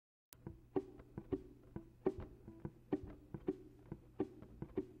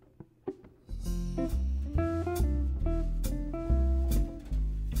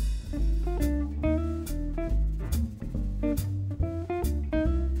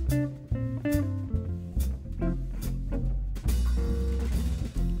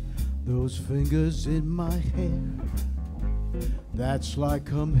Those fingers in my hair, that's like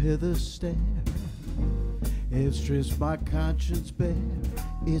come hither stare. It strips my conscience bare,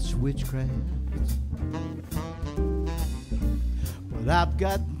 it's witchcraft. But I've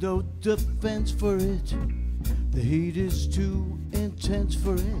got no defense for it, the heat is too intense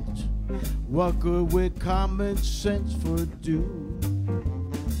for it. What good with common sense for do?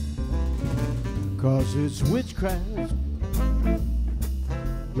 'Cause it's witchcraft,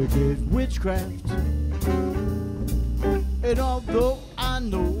 wicked witchcraft. And although I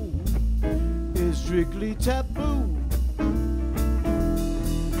know it's strictly taboo,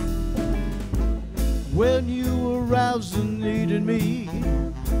 when you arouse the need in me,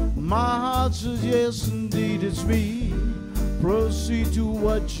 my heart says yes indeed it's me. Proceed to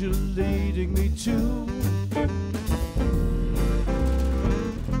what you're leading me to.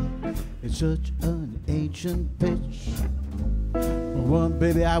 It's such an ancient pitch, one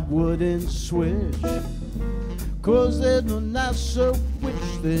baby I wouldn't switch, 'cause there's no nicer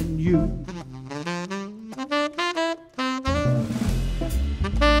witch than you.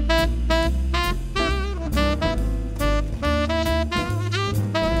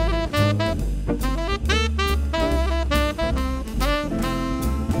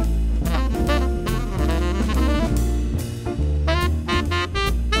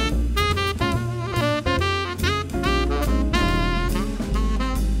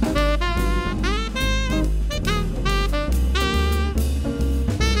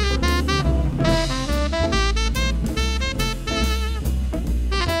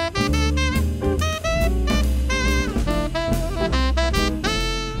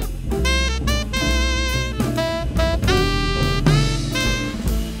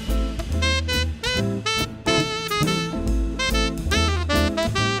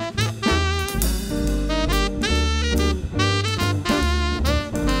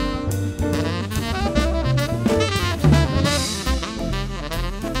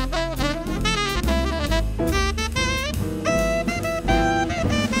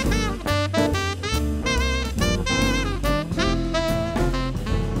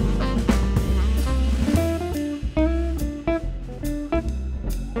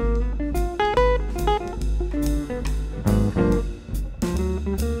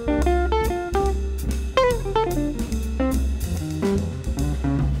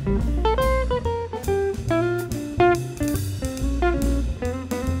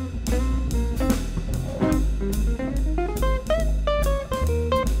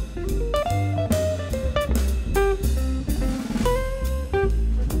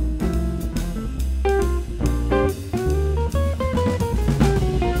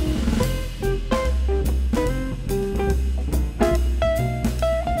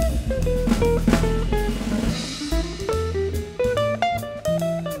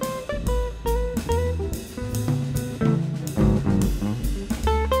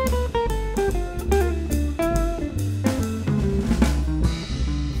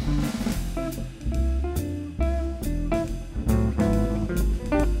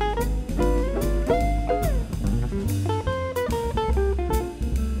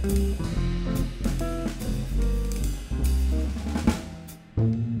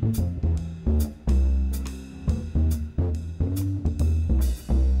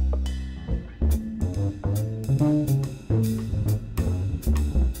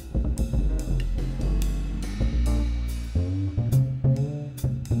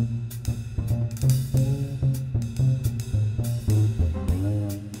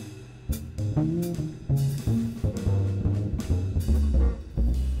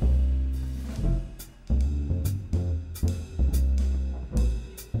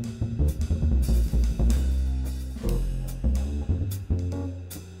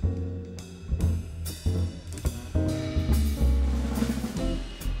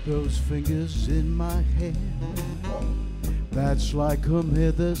 Those fingers in my hair, that's like come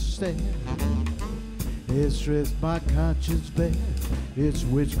hither stare. It strips my conscience bare, it's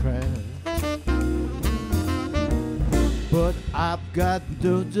witchcraft. But I've got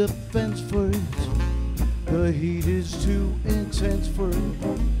no defense for it, the heat is too intense for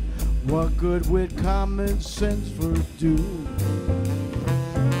it. What good with common sense for do?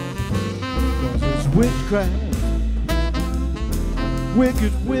 'Cause it's witchcraft,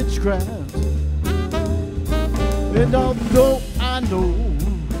 wicked witchcraft. And although I know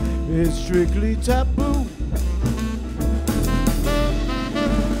it's strictly taboo,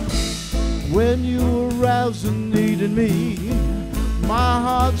 when you arouse the need in me, my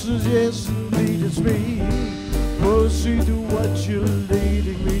heart says yes indeed it's me. Proceed to what you're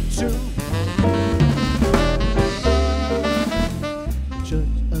leading me to.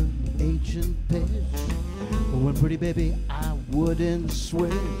 Just an ancient pretty baby, I wouldn't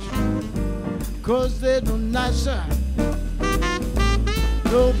switch. 'Cause there's no nicer,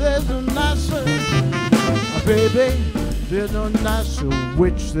 no, there's no nicer, baby, there's no nicer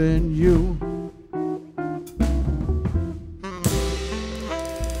witch than you.